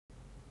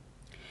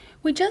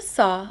We just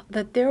saw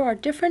that there are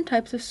different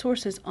types of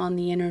sources on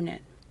the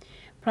internet: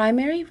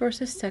 primary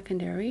versus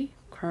secondary,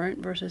 current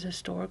versus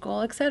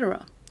historical,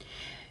 etc.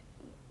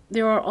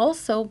 There are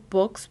also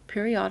books,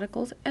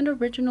 periodicals, and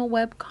original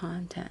web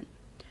content.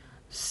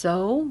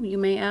 So, you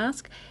may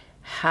ask,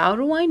 how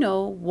do I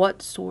know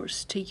what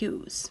source to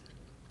use?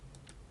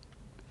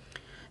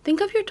 Think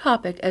of your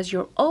topic as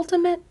your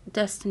ultimate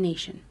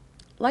destination.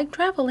 Like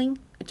traveling,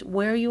 it's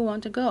where you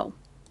want to go.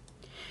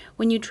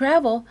 When you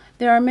travel,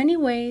 there are many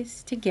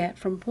ways to get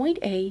from point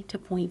A to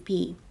point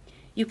B.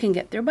 You can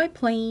get there by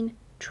plane,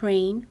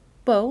 train,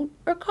 boat,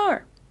 or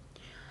car.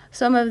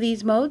 Some of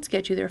these modes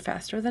get you there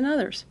faster than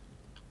others.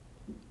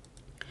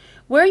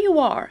 Where you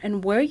are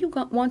and where you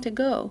want to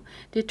go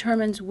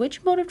determines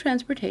which mode of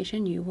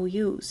transportation you will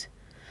use.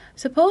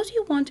 Suppose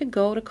you want to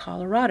go to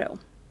Colorado.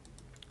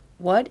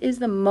 What is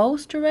the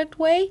most direct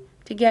way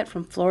to get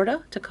from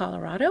Florida to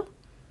Colorado?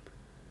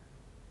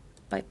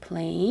 By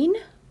plane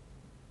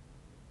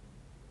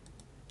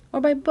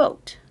or by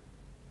boat?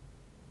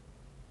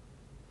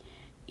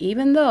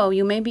 Even though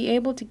you may be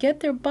able to get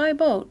there by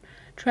boat,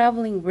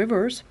 traveling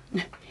rivers,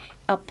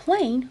 a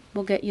plane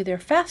will get you there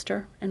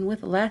faster and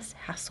with less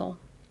hassle.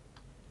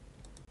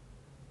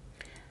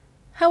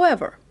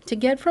 However, to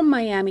get from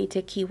Miami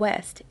to Key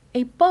West,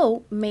 a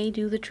boat may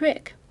do the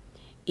trick.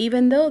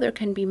 Even though there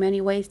can be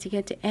many ways to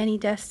get to any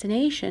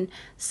destination,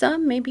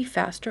 some may be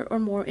faster or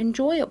more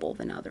enjoyable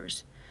than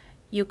others.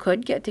 You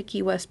could get to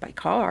Key West by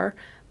car,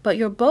 but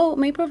your boat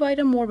may provide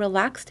a more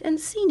relaxed and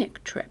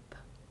scenic trip.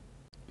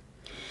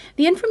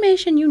 The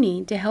information you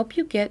need to help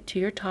you get to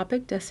your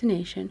topic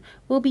destination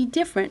will be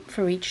different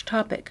for each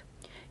topic.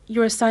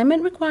 Your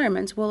assignment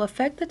requirements will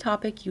affect the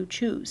topic you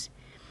choose.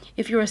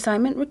 If your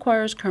assignment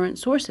requires current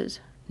sources,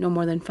 no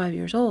more than 5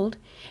 years old,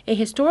 a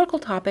historical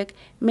topic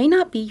may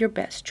not be your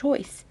best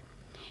choice.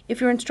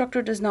 If your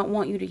instructor does not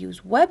want you to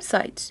use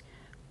websites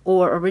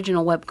or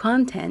original web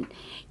content,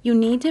 you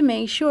need to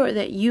make sure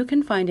that you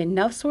can find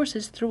enough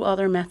sources through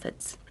other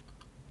methods.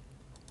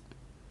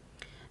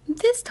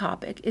 This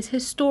topic is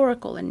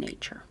historical in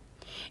nature.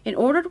 In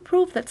order to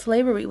prove that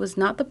slavery was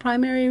not the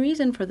primary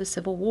reason for the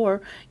Civil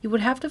War, you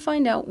would have to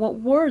find out what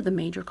were the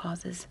major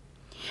causes.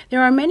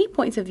 There are many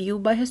points of view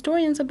by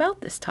historians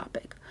about this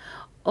topic.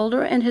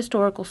 Older and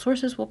historical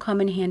sources will come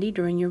in handy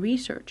during your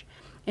research.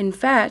 In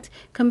fact,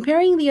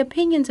 comparing the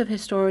opinions of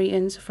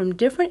historians from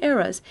different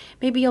eras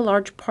may be a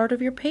large part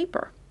of your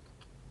paper.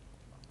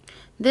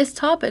 This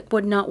topic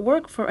would not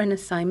work for an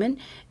assignment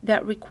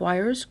that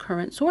requires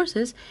current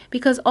sources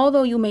because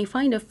although you may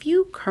find a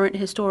few current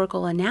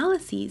historical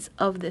analyses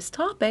of this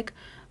topic,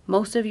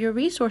 most of your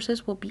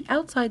resources will be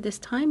outside this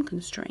time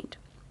constraint.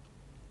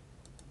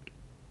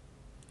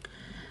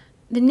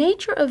 The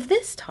nature of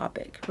this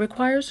topic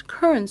requires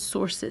current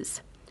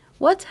sources.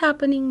 What's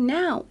happening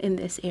now in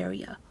this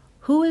area?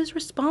 Who is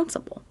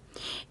responsible?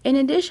 In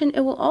addition, it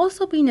will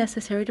also be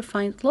necessary to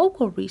find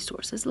local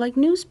resources like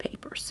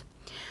newspapers.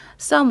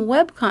 Some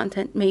web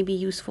content may be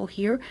useful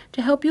here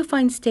to help you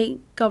find state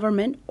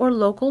government or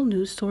local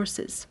news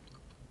sources.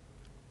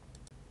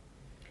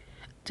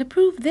 To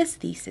prove this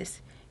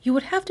thesis, you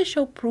would have to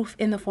show proof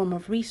in the form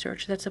of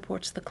research that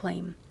supports the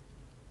claim.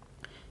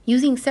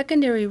 Using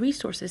secondary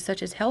resources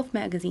such as health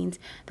magazines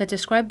that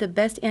describe the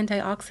best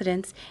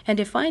antioxidants and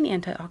define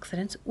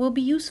antioxidants will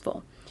be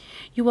useful.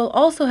 You will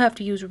also have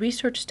to use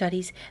research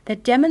studies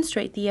that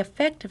demonstrate the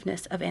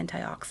effectiveness of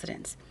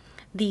antioxidants.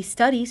 These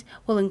studies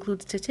will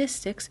include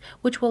statistics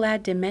which will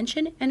add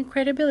dimension and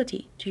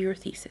credibility to your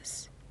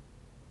thesis.